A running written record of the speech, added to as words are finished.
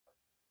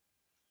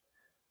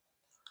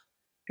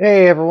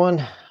Hey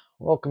everyone,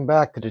 welcome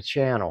back to the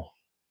channel.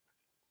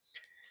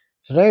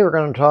 Today we're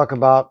going to talk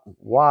about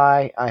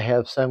why I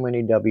have so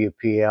many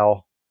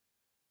WPL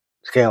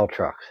scale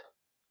trucks.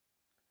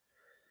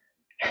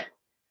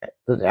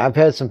 I've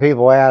had some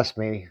people ask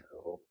me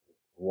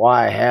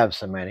why I have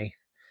so many.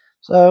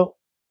 So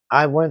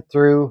I went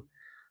through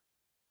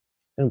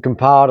and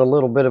compiled a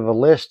little bit of a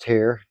list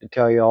here to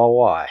tell you all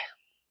why.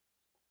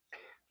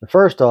 But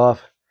first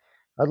off,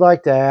 I'd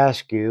like to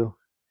ask you,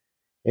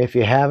 if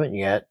you haven't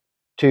yet,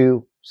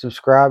 to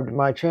subscribe to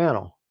my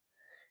channel.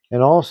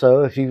 And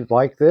also, if you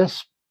like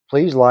this,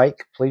 please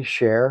like, please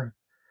share,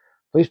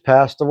 please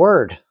pass the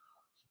word.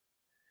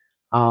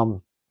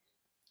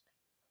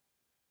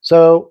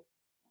 So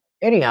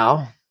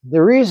anyhow,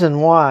 the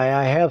reason why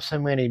I have so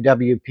many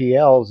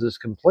WPLs is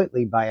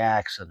completely by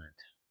accident.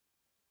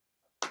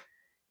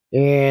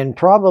 In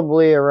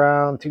probably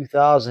around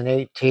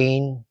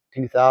 2018,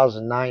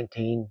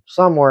 2019,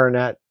 somewhere in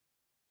that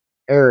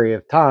area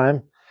of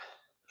time,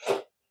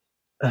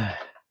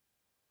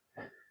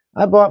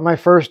 I bought my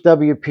first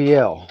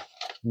WPL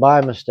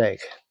by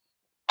mistake.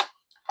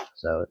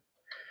 So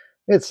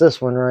it's this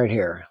one right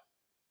here.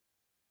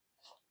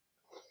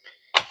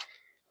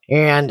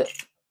 And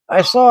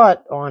I saw it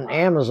on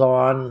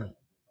Amazon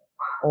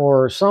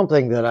or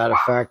something to that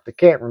effect. I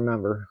can't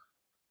remember.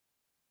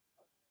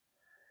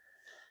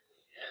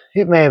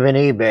 It may have been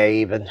eBay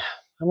even.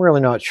 I'm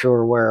really not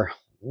sure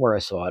where I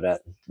saw it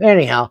at.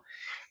 Anyhow,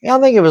 I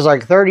think it was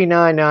like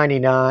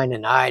 $39.99,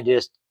 and I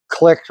just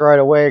clicked right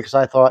away because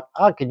I thought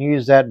I could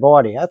use that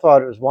body. I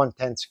thought it was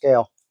 1/10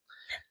 scale.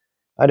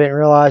 I didn't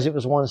realize it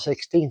was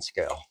 1/16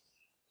 scale.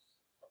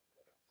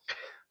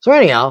 So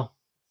anyhow,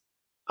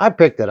 I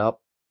picked it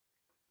up,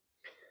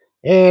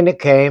 and it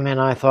came, and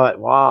I thought,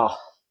 wow,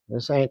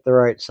 this ain't the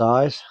right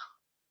size.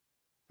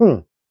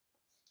 So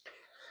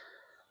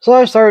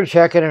I started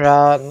checking it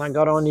out, and I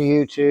got on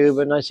YouTube,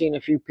 and I seen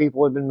a few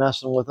people had been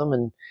messing with them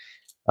and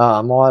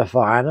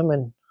modifying them,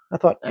 and I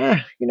thought,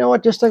 you know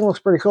what, this thing looks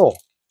pretty cool.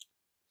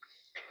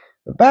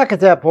 But back at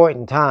that point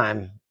in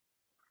time,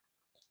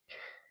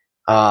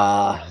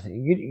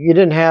 you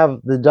didn't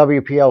have the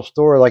WPL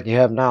store like you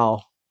have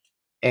now,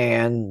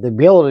 and the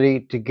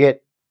ability to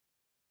get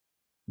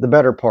the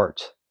better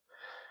parts.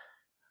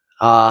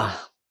 A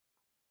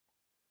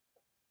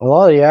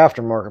lot of the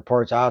aftermarket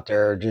parts out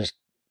there are just,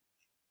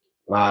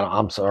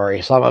 I'm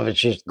sorry, some of it's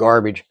just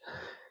garbage.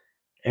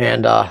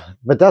 And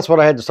but that's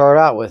what I had to start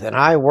out with, and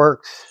I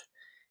worked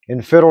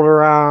and fiddled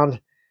around,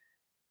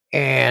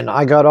 and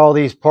I got all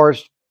these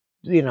parts,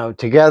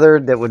 together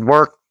that would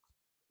work,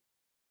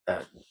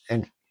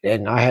 and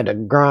I had to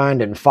grind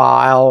and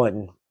file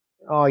and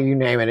you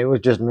name it. It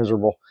was just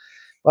miserable,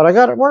 but I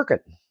got it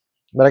working.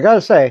 But I got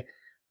to say,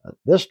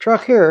 this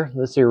truck here,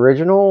 this is the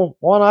original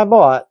one I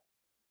bought.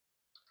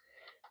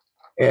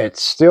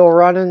 It's still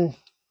running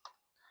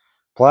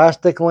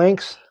plastic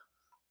links,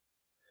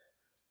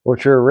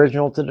 which are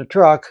original to the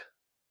truck.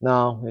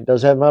 Now, it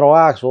does have metal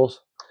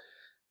axles,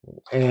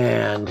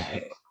 and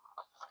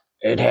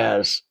it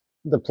has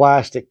the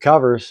plastic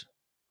covers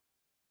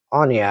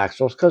on the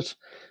axles, because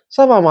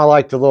some of them I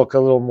like to look a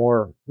little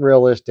more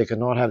realistic and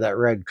not have that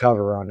red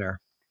cover on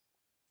there.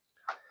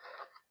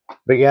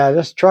 But yeah,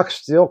 this truck's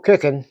still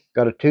kicking.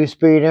 Got a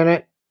 2-speed in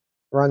it,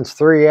 runs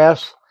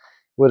 3S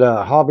with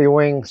a Hobby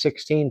Wing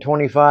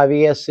 1625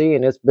 ESC,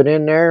 and it's been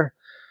in there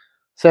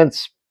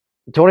since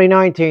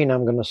 2019,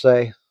 I'm going to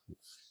say.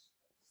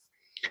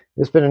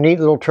 It's been a neat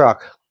little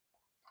truck.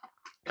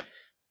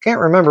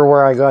 Can't remember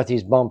where I got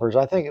these bumpers.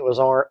 I think it was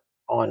on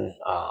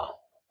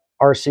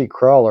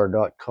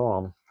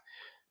rccrawler.com.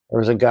 There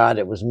was a guy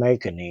that was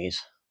making these,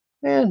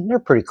 and they're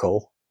pretty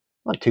cool.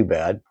 Not too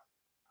bad.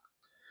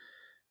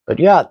 But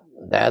yeah,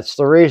 that's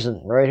the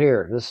reason right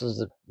here. This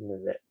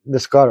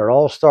got it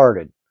all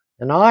started.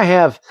 And I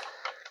have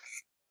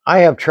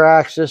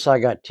Traxxas. I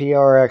got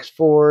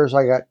TRX4s.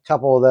 I got a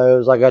couple of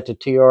those. I got the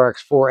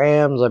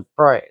TRX4Ms.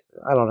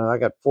 I don't know, I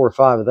got 4 or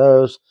 5 of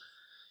those.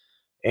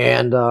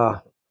 And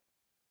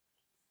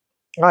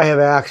I have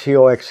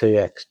Axial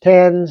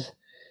XCX10s.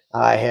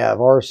 I have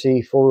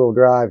RC 4-wheel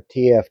drive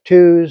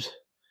TF2s.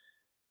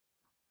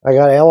 I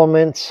got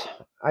Elements.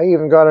 I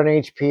even got an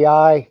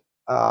HPI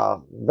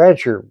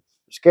Venture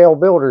Scale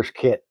Builders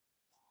kit.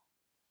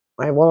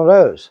 I have one of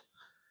those.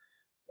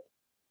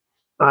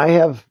 I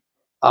have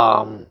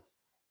I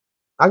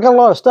got a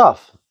lot of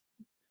stuff,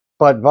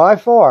 but by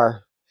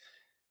far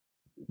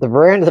the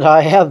brand that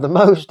I have the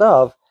most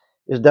of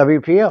is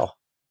WPL.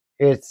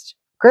 It's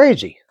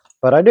crazy,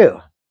 but I do.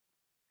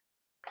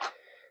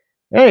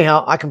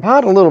 Anyhow, I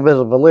compiled a little bit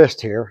of a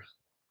list here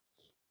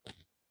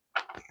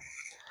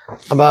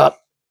about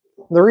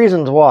the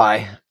reasons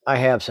why I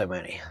have so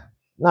many.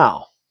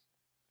 Now,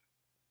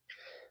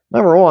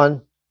 number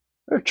one,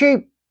 they're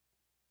cheap.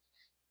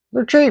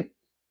 They're cheap.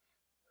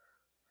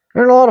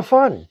 They're a lot of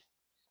fun.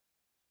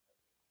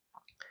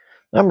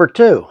 Number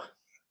two,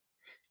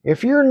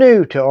 if you're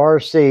new to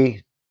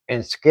RC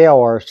and scale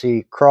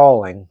RC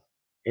crawling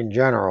in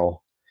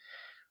general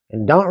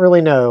and don't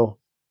really know,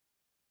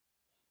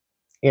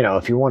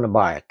 if you want to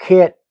buy a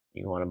kit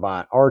you want to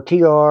buy an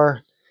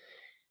RTR.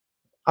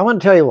 I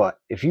want to tell you what,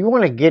 if you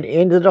want to get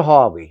into the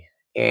hobby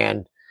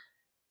and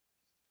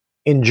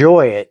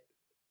enjoy it,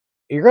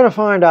 you're going to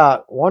find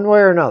out one way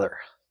or another.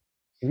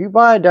 If you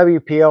buy a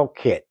WPL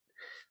kit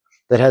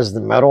that has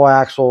the metal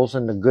axles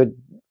and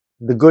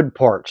the good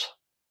parts,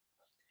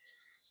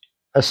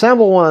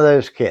 assemble one of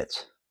those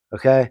kits.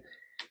 Okay,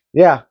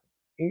 yeah,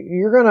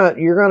 you're gonna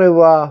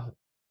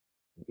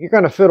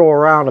fiddle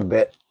around a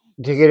bit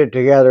to get it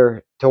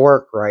together to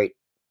work right.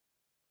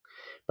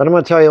 But I'm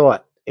gonna tell you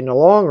what, in the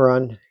long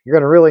run, you're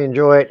gonna really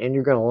enjoy it and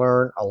you're gonna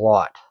learn a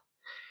lot.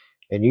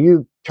 And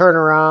you turn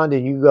around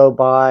and you go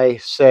buy,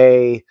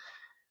 say,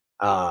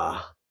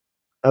 a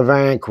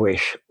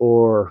Vanquish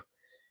or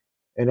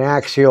an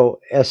Axial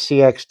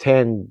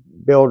SCX10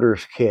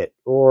 builder's kit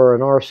or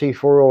an RC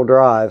four-wheel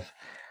drive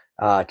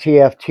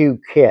TF2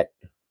 kit.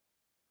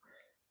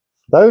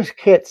 Those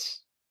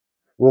kits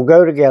will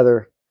go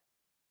together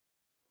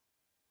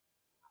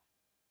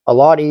a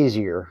lot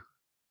easier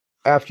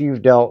after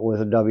you've dealt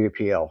with a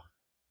WPL.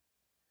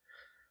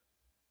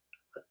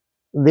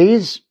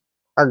 These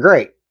are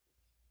great,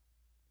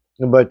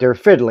 but they're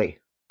fiddly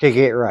to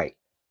get right.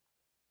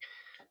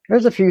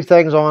 There's a few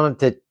things on it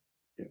that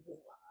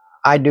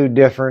I do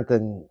different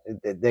than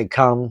they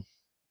come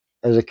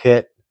as a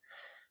kit.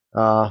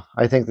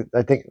 I think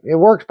it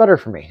works better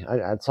for me.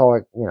 That's all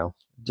it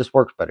just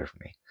works better for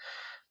me.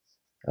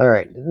 All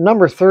right,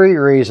 number 3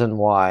 reason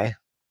why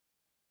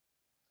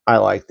I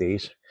like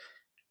these.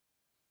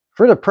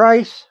 For the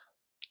price,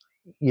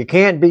 you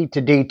can't beat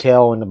the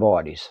detail in the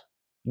bodies.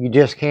 You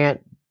just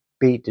can't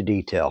beat the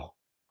detail.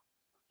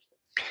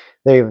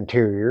 They have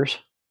interiors.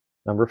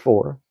 Number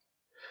 4.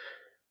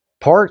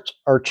 Parts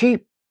are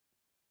cheap.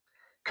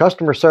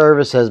 Customer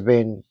service has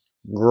been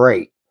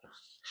great.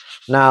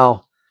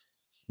 Now,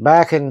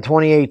 back in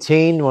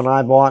 2018 when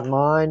I bought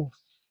mine,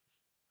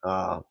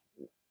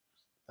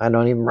 I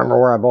don't even remember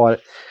where I bought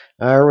it.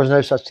 There was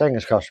no such thing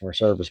as customer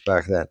service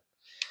back then.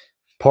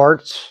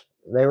 Parts,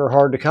 they were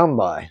hard to come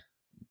by.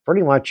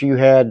 Pretty much you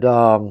had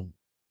to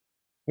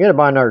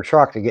buy another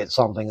truck to get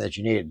something that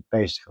you needed,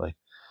 basically.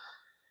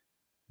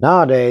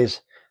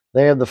 Nowadays,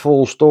 they have the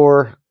full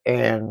store,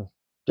 and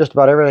just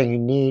about everything you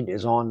need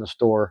is on the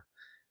store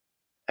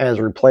as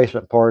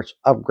replacement parts,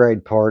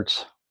 upgrade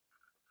parts.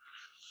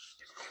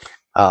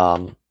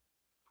 The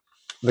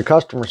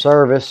customer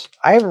service,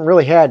 I haven't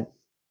really had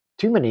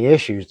too many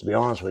issues, to be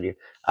honest with you.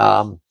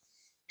 I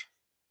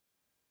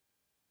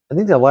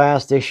think the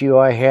last issue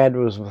I had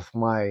was with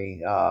my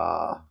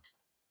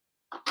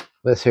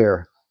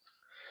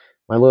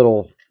my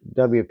little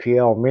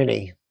WPL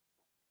Mini.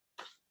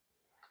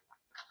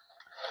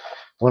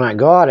 When I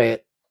got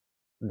it,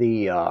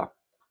 the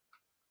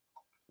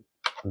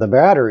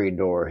battery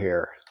door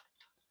here,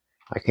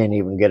 I can't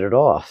even get it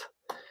off.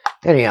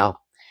 Anyhow,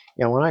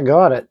 when I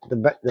got it,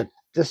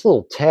 this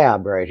little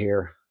tab right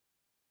here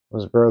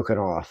was broken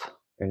off,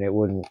 and it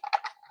wouldn't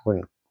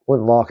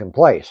lock in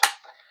place.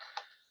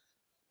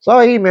 So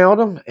I emailed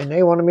them, and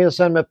they wanted me to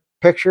send them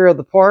a picture of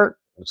the part.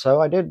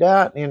 So I did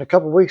that, and a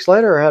couple of weeks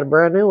later, I had a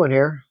brand new one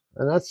here,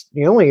 and that's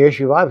the only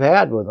issue I've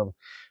had with them.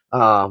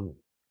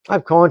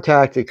 I've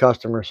contacted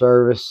customer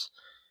service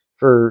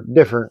for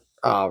different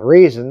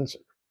reasons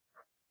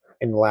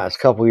in the last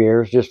couple of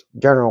years, just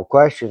general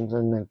questions,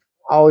 and they've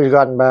always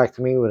gotten back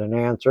to me with an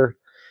answer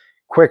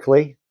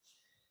quickly.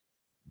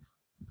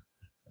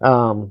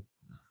 So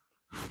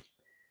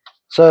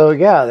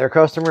yeah, their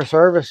customer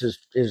service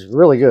is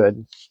really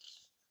good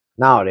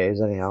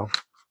nowadays, anyhow.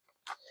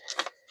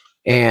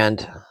 And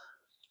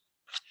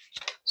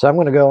so I'm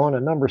going to go on to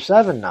number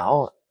 7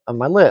 now on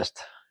my list.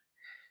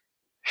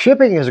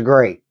 Shipping is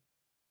great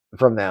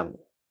from them.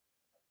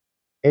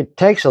 It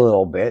takes a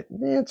little bit.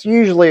 It's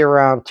usually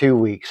around 2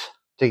 weeks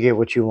to get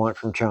what you want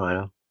from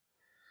China,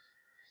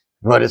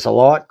 but it's a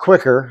lot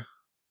quicker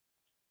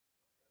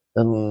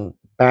than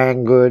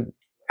Banggood,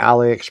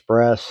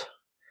 AliExpress,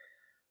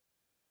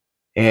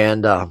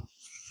 and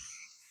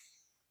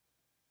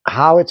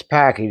how it's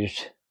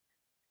packaged.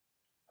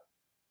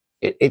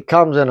 It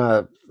comes in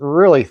a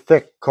really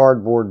thick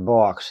cardboard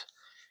box.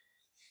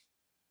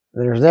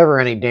 There's never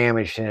any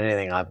damage to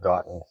anything I've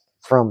gotten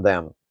from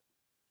them.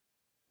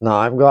 No,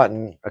 I've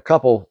gotten a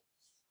couple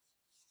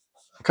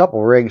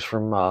rigs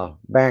from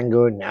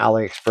Banggood and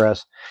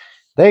AliExpress.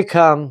 They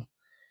come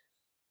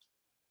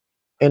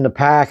in the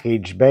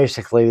package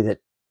basically that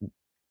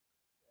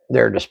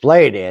they're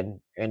displayed in,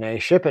 and they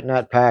ship it in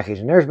that package.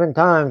 And there's been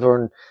times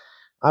when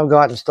I've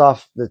gotten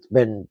stuff that's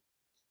been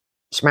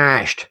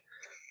smashed,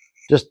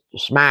 just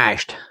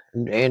smashed,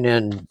 and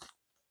then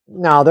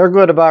now they're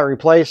good about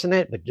replacing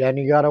it, but then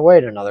you got to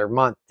wait another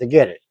month to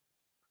get it.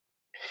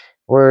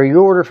 Where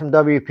you order from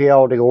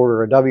WPL to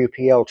order a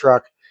WPL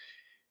truck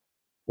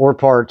or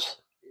parts,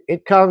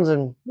 it comes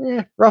in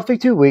roughly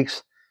 2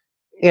 weeks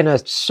in a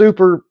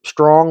super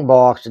strong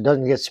box that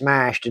doesn't get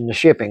smashed in the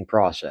shipping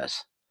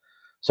process.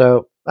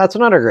 So that's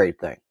another great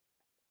thing.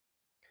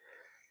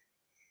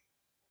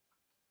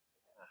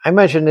 I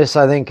mentioned this,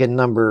 I think, in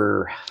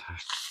number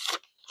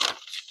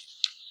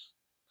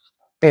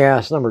Yeah,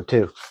 it's number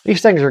 2.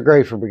 These things are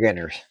great for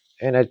beginners.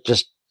 And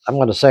I'm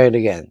going to say it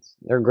again.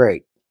 They're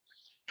great.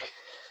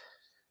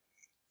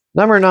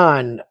 Number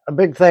 9, a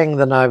big thing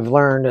that I've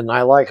learned and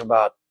I like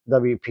about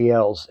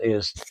WPLs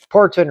is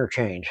parts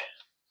interchange.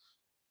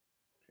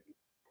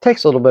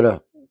 Takes a little bit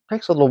of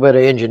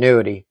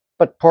ingenuity,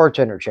 but parts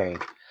interchange.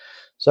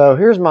 So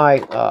here's my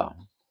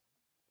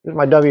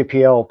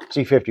WPL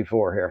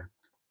C54 here.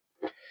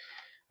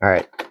 All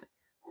right.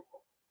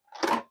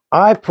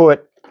 I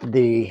put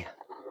the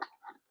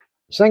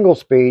single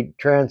speed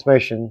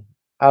transmission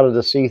out of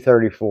the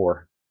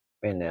C34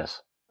 in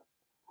this.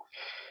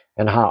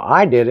 And how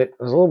I did it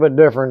was a little bit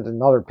different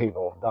than other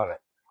people have done it.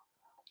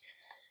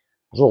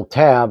 Those little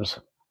tabs,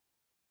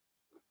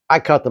 I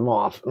cut them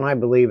off, and I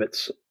believe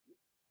it's,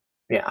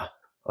 yeah,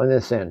 on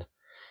this end.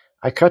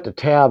 I cut the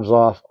tabs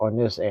off on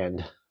this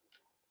end.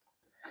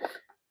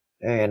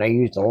 And I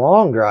used a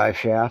long drive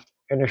shaft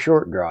and a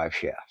short drive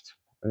shaft.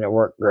 And it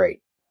worked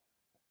great.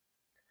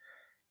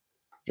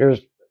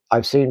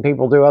 I've seen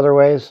people do other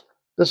ways.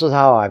 This is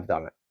how I've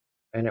done it.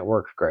 And it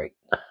works great.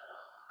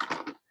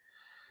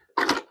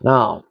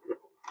 Now,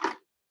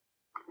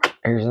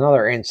 here's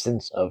another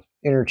instance of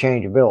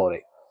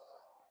interchangeability.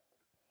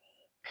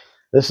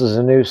 This is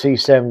a new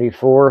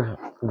C74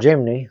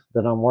 Jimny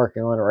that I'm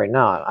working on right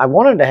now. I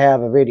wanted to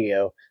have a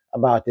video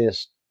about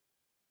this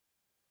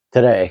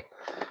today,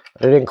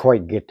 but I didn't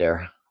quite get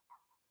there.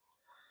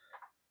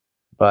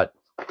 But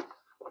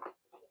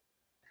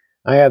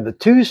I have the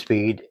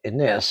 2-speed in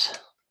this,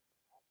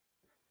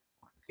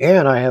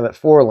 and I have it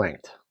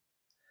 4-linked.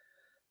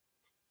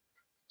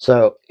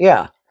 So,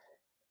 yeah,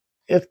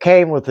 it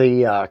came with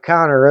the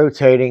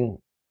counter-rotating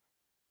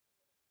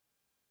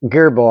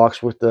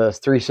gearbox with the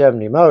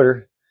 370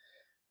 motor.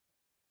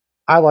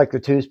 I like the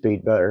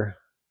 2-speed better.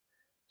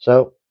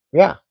 So,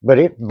 yeah, but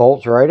it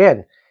bolts right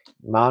in.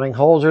 Mounting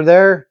holes are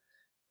there.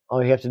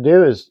 All you have to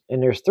do is,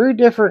 and there's 3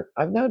 different,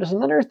 I've noticed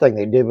another thing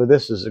they did with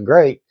this is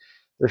great.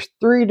 There's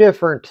 3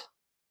 different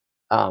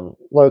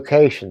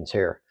locations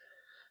here.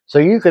 So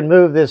you can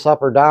move this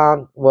up or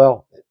down.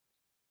 Well,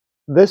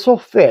 this will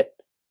fit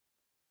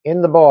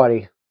in the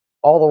body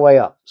all the way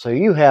up. So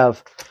you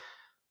have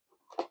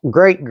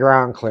great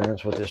ground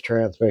clearance with this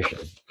transmission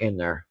in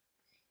there.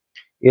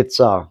 It's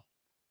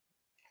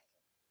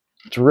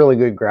really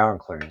good ground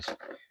clearance.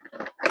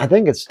 I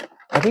think it's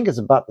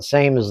about the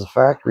same as the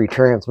factory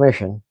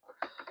transmission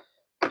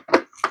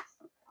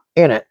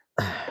in it.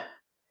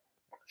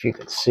 If you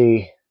could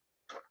see,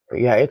 but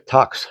yeah, it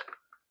tucks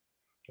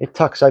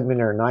up in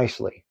there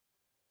nicely.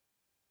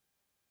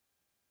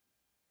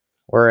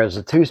 Whereas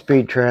a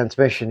 2-speed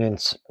transmission in,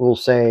 we'll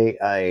say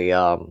a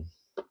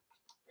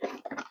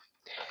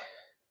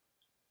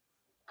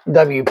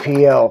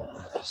WPL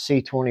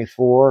C24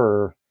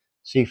 or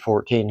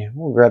C14.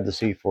 We'll grab the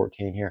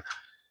C14 here.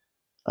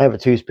 I have a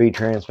 2-speed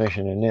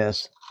transmission in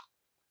this,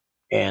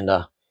 and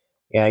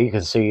yeah, you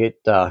can see it.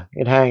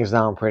 It hangs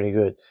down pretty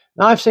good.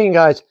 Now I've seen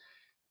guys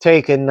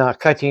take and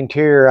cut the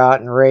interior out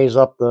and raise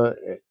up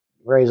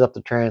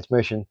the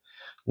transmission.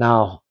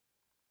 Now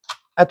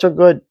that's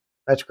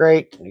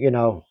great. You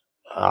know,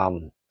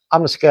 I'm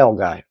a scale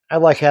guy. I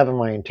like having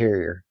my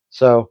interior,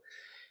 so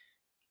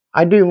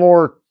I do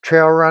more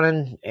trail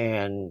running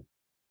and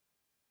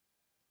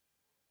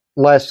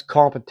less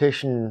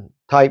competition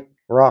type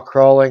rock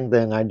crawling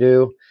than I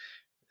do.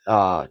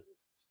 I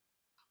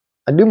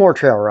do more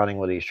trail running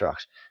with these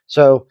trucks.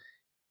 So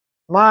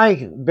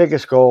my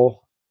biggest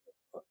goal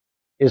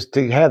is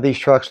to have these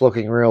trucks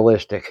looking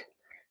realistic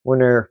when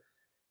they're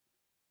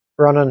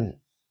running.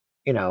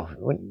 You know,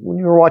 when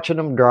you're watching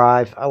them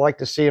drive, I like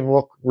to see them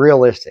look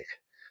realistic.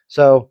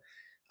 So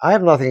I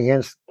have nothing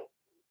against,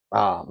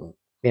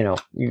 you know,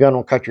 you're going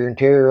to cut your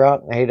interior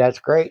out. Hey, that's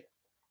great.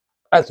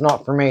 That's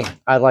not for me.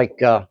 I like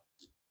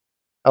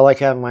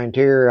having my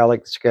interior. I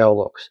like the scale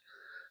looks.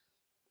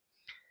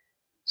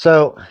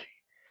 So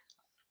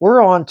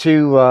we're on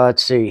to,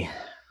 let's see.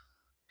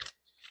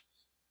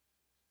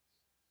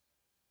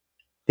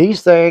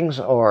 These things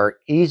are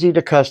easy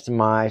to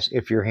customize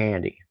if you're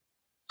handy.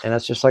 And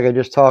that's just like I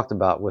just talked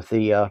about with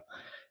the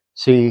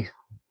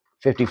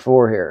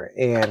C54 here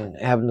and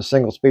having the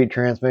single speed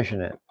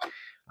transmission in it.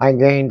 I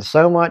gained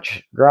so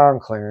much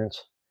ground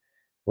clearance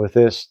with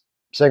this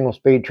single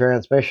speed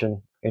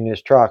transmission in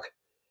this truck.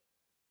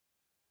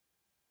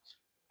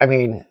 I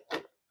mean,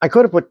 I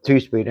could have put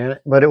 2-speed in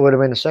it, but it would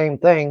have been the same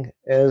thing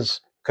as,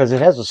 because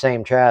it has the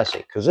same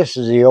chassis, because this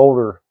is the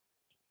older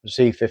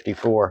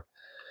C54.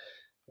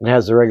 It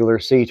has the regular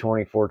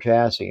C24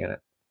 chassis in it.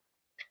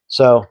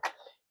 So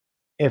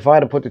if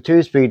I'd have put the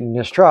 2-speed in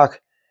this truck,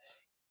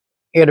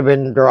 it'd have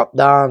been dropped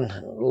down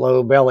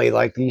low belly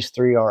like these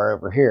 3 are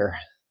over here.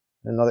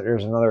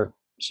 There's another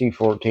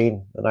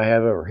C14 that I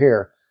have over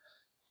here,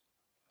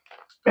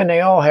 and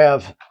they all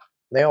have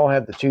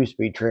the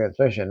 2-speed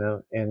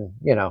transmission, and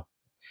you know,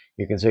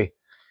 you can see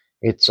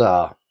it's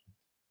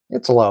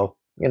low,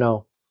 you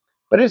know,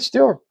 but they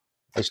still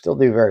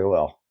do very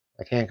well.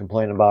 I can't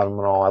complain about them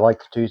at all. I like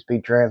the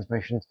 2-speed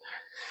transmissions.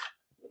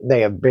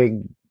 They have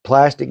big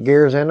plastic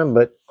gears in them,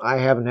 but I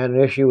haven't had an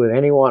issue with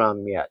any one of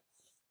them yet.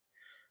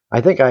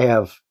 I think I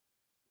have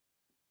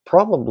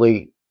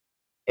probably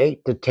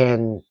 8 to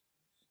 10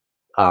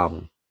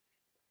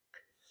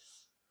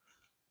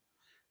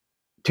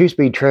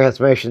 two-speed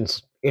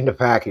transmissions in the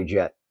package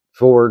yet.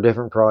 4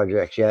 different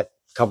projects yet.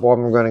 A couple of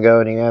them are going to go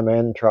in the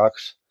MN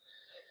trucks.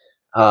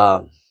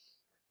 The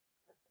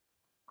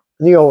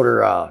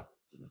older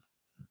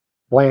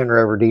Land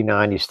Rover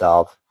D90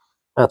 style.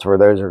 That's where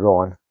those are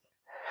going.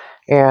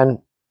 And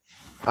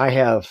I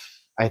have,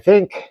 I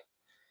think,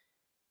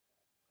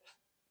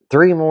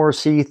 3 more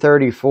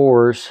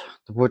C34s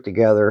to put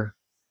together.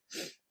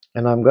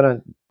 And I'm going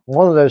to,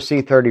 one of those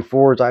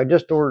C34s, I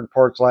just ordered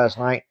parts last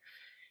night.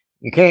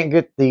 You can't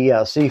get the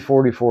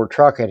C44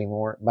 truck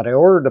anymore, but I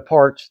ordered the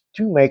parts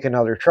to make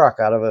another truck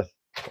out of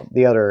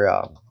the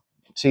other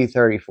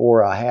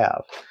C34 I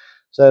have.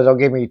 So they'll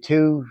give me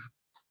two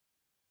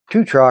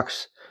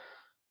trucks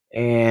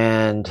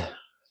and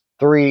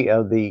 3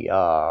 of the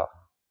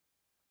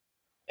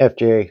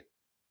FJ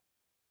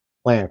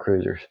Land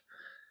Cruisers,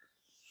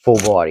 full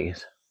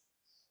bodies.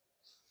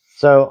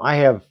 So I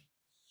have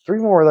 3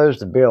 more of those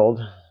to build.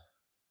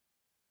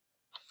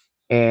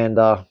 And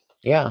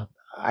yeah,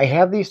 I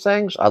have these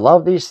things. I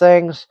love these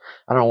things.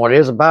 I don't know what it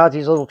is about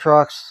these little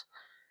trucks.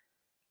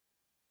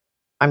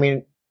 I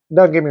mean,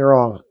 don't get me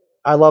wrong.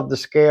 I love the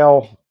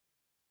scale.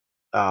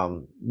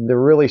 They're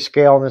really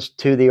scaling this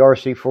to the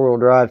RC 4-wheel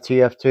drive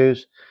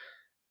TF2s.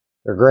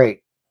 They're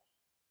great.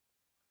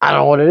 I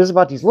don't know what it is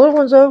about these little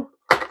ones, though.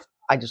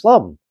 I just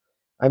love them.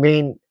 I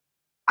mean,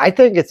 I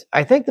think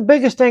the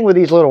biggest thing with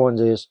these little ones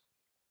is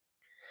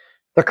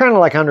they're kind of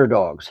like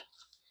underdogs.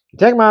 You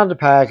take them out of the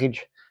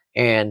package,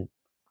 and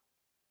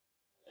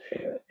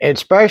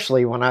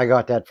especially when I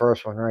got that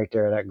first one right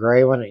there, that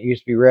gray one, it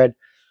used to be red.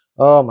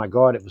 Oh my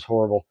God, it was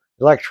horrible.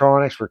 The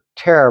electronics were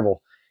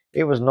terrible.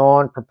 It was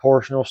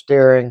non-proportional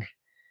steering.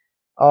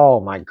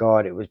 Oh my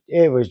God,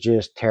 it was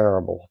just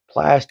terrible.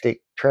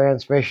 Plastic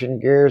transmission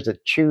gears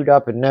that chewed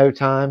up in no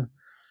time.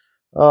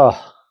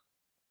 Oh,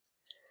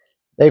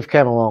 they've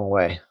come a long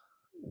way.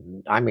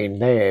 I mean,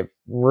 they have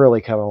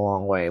really come a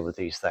long way with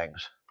these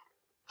things.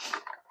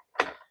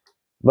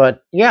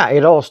 But yeah,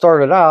 it all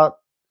started out,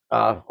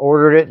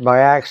 ordered it by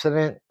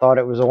accident, thought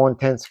it was a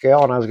 1/10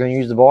 scale, and I was going to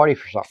use the body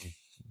for something.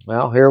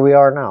 Well, here we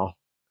are now.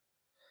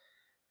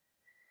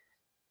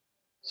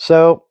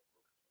 So,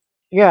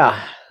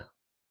 yeah.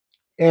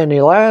 And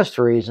the last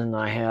reason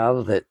I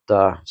have that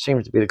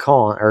seems to be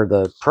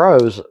the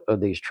pros of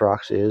these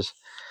trucks is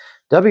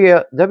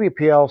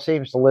WPL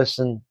seems to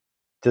listen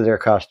to their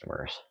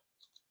customers.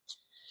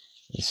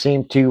 They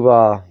seem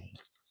to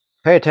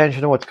pay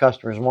attention to what the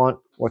customers want,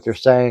 what they're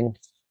saying.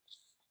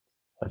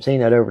 I've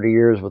seen that over the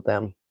years with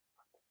them.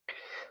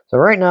 So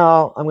right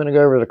now, I'm going to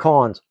go over the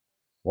cons.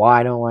 Why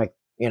I don't like,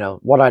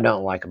 what I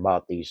don't like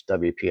about these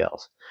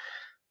WPLs.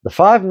 The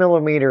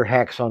 5mm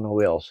hex on the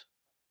wheels.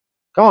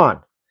 Come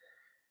on.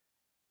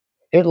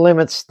 It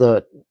limits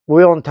the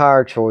wheel and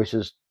tire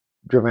choices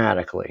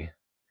dramatically.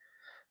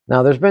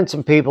 Now, there's been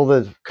some people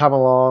that have come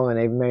along and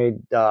they've made.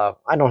 I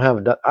don't have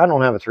a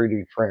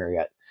 3D printer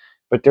yet,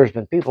 but there's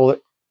been people that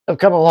have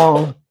come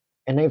along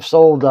and they've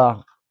sold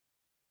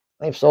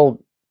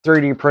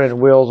 3D printed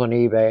wheels on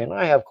eBay, and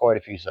I have quite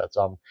a few sets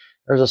of them.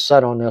 There's a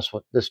set on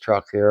this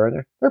truck here,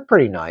 and they're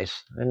pretty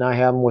nice. And I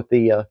have them with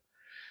the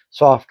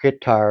soft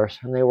kit tires,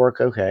 and they work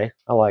okay.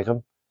 I like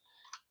them.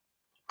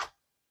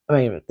 I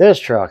mean, this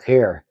truck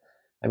here,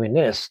 I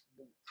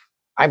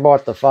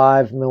bought the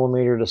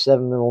 5mm to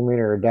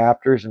 7mm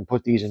adapters and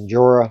put these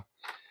Endura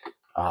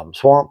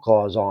Swamp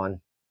Claws on,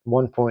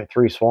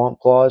 1.3 Swamp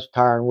Claws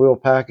tire and wheel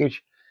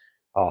package.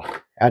 Oh,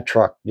 that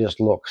truck just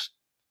looks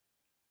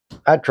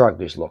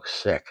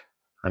sick.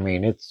 I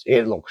mean,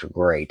 it looks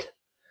great.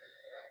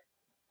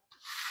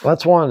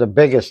 That's one of the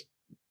biggest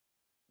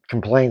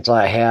complaints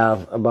I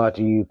have about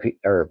the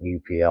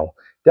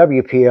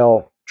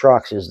WPL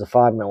trucks is the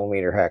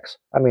 5mm hex.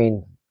 I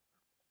mean,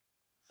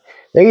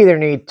 they either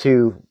need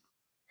to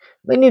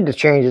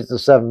change it to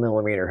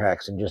 7mm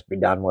hex and just be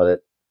done with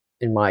it,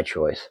 in my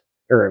choice,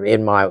 or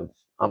in my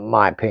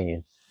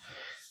opinion.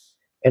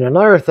 And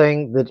another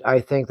thing that I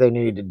think they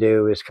need to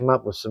do is come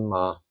up with some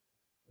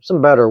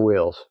better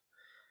wheels.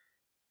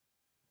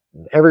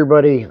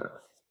 Everybody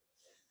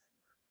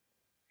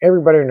and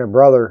their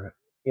brother,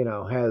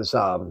 has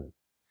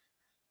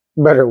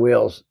better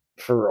wheels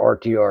for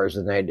RTRs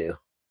than they do.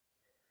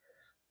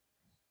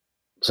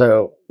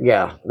 So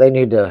yeah, they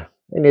need to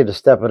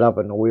step it up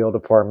in the wheel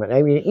department.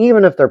 I mean,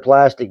 even if they're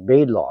plastic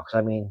bead locks,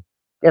 I mean,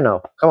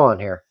 come on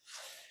here.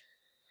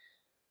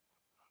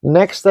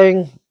 Next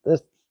thing,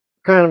 this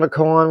kind of a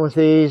con with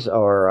these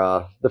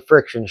are the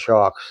friction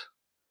shocks.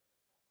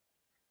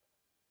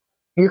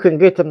 You can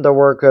get them to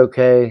work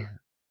okay.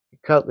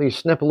 You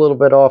snip a little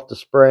bit off the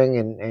spring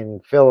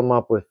and fill them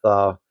up with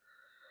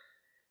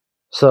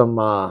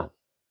some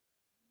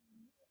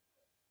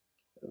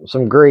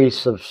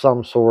grease of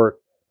some sort.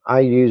 I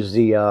use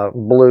the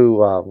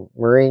blue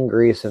marine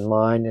grease in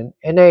mine,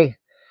 and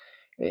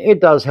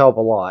it does help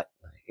a lot.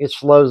 It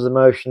slows the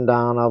motion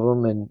down of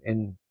them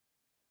and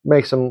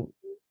makes them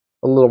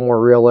a little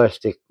more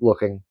realistic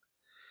looking.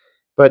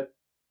 But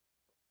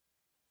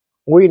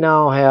we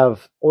now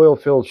have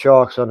oil-filled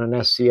shocks on an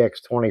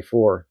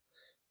SCX24.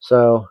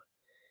 So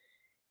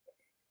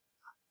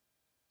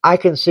I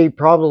can see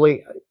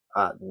probably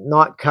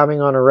not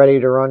coming on a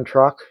ready-to-run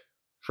truck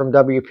from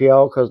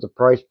WPL because the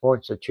price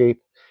points are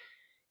cheap.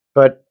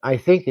 But I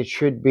think it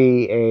should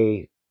be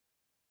a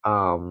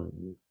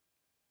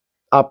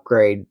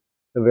upgrade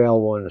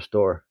available in the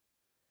store,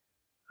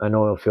 an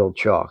oil-filled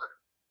shock,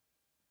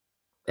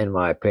 in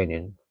my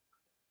opinion.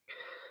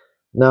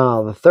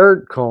 Now, the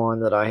third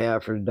con that I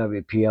have for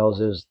the WPLs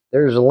is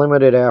there's a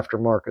limited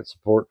aftermarket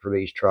support for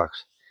these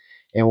trucks.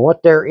 And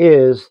what there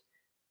is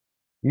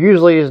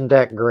usually isn't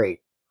that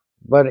great,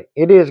 but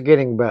it is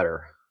getting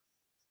better.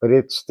 But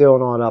it's still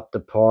not up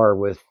to par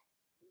with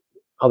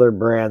other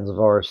brands of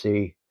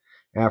RC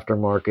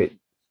aftermarket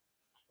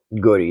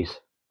goodies.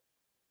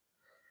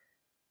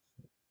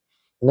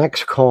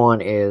 Next con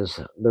is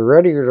the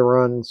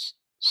ready-to-runs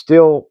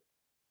still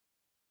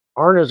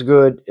aren't as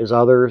good as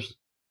others,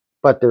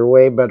 but they're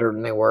way better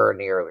than they were in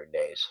the earlier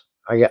days.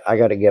 I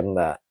got to give them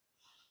that.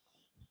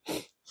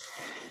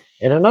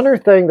 And another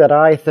thing that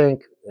I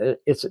think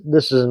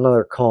this is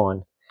another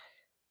con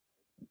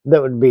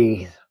that would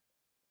be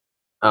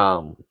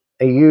a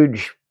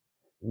huge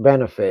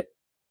benefit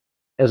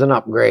as an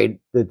upgrade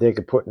that they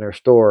could put in their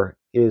store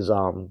is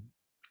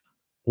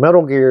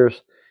metal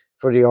gears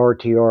for the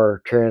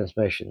RTR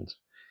transmissions.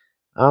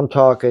 I'm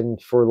talking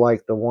for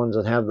like the ones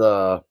that have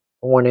the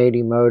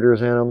 180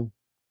 motors in them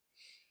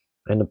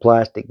and the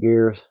plastic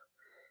gears.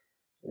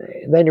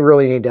 Then you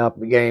really need to up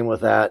the game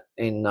with that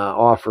and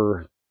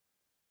offer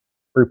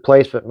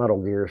replacement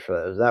metal gears for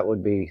those. That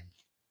would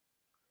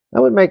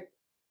make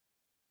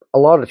a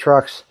lot of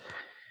trucks.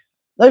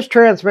 Those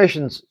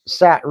transmissions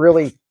sat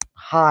really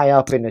high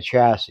up in the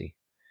chassis,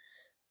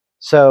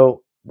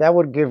 so that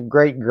would give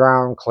great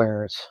ground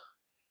clearance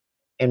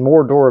and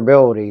more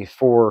durability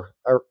for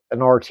an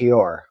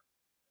RTR,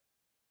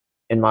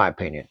 in my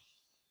opinion.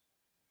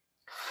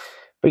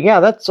 But yeah,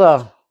 that's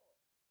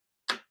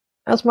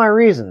my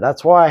reason.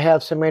 That's why I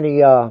have so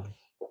many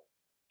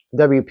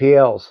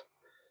WPLs.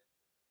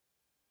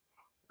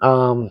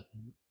 The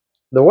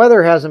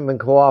weather hasn't been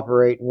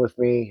cooperating with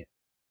me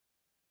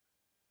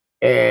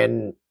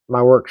and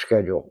my work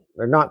schedule.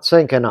 They're not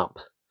syncing up.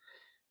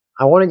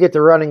 I want to get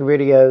the running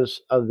videos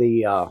of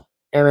the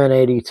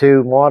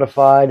MN82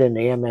 modified and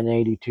the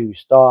MN82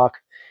 stock.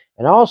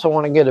 And I also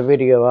want to get a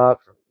video out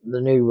from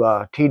the new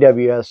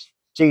TWS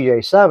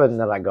CJ7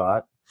 that I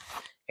got.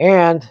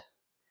 And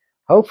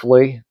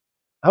hopefully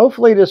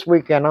this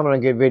weekend I'm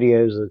going to get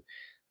videos of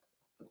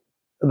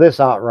this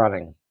out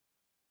running.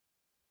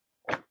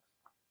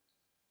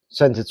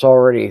 Since it's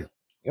already,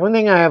 the only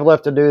thing I have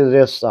left to do to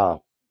this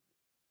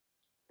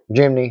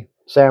Jimny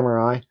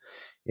Samurai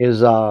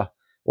is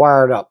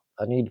wire it up.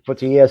 I need to put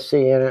the ESC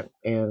in it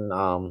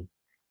and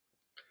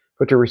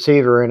put the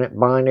receiver in it,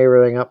 bind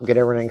everything up, get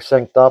everything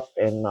synced up,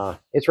 and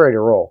it's ready to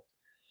roll.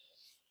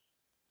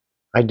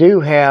 I do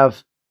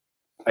have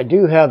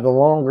the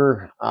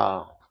longer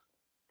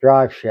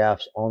drive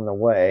shafts on the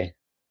way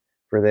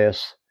for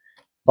this,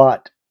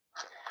 but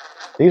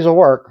these will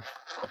work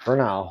for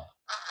now.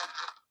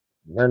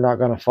 They're not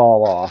going to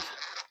fall off.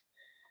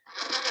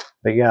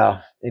 But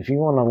yeah, if you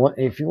want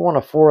to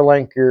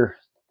 4-link your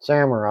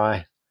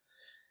Samurai,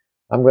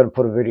 I'm going to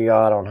put a video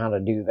out on how to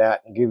do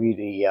that and give you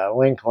the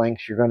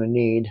links you're going to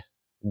need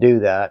to do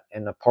that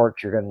and the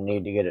parts you're going to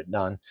need to get it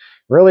done.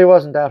 Really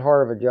wasn't that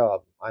hard of a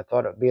job. I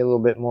thought it'd be a little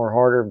bit more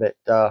harder, but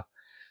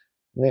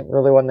it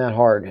really wasn't that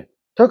hard. It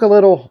took a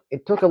little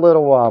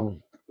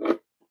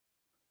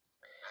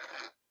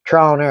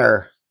trial and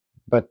error,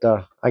 but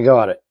I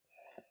got it.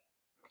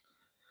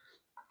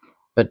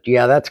 But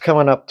yeah, that's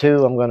coming up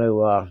too. I'm going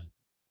to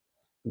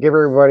give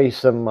everybody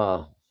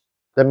some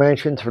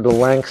dimensions for the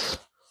lengths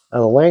of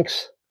the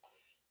links.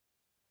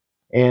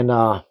 And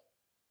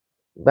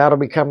that'll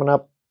be coming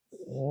up,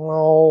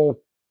 well,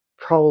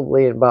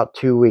 probably in about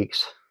 2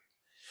 weeks.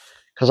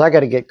 Because I got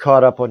to get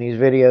caught up on these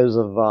videos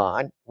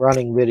of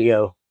running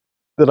video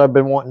that I've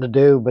been wanting to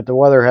do, but the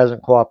weather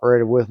hasn't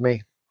cooperated with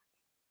me.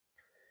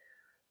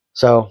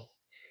 So,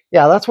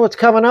 yeah, that's what's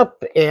coming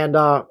up. And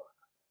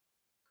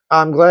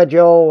I'm glad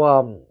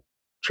y'all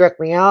check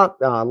me out.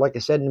 Like I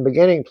said in the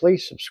beginning,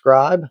 please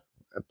subscribe.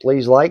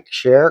 Please like,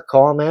 share,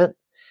 comment.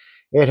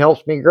 It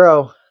helps me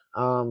grow.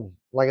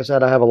 Like I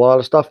said, I have a lot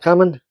of stuff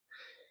coming,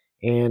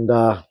 and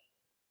I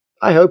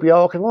hope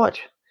y'all can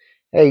watch.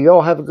 Hey,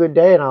 y'all have a good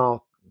day, and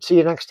I'll see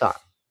you next time.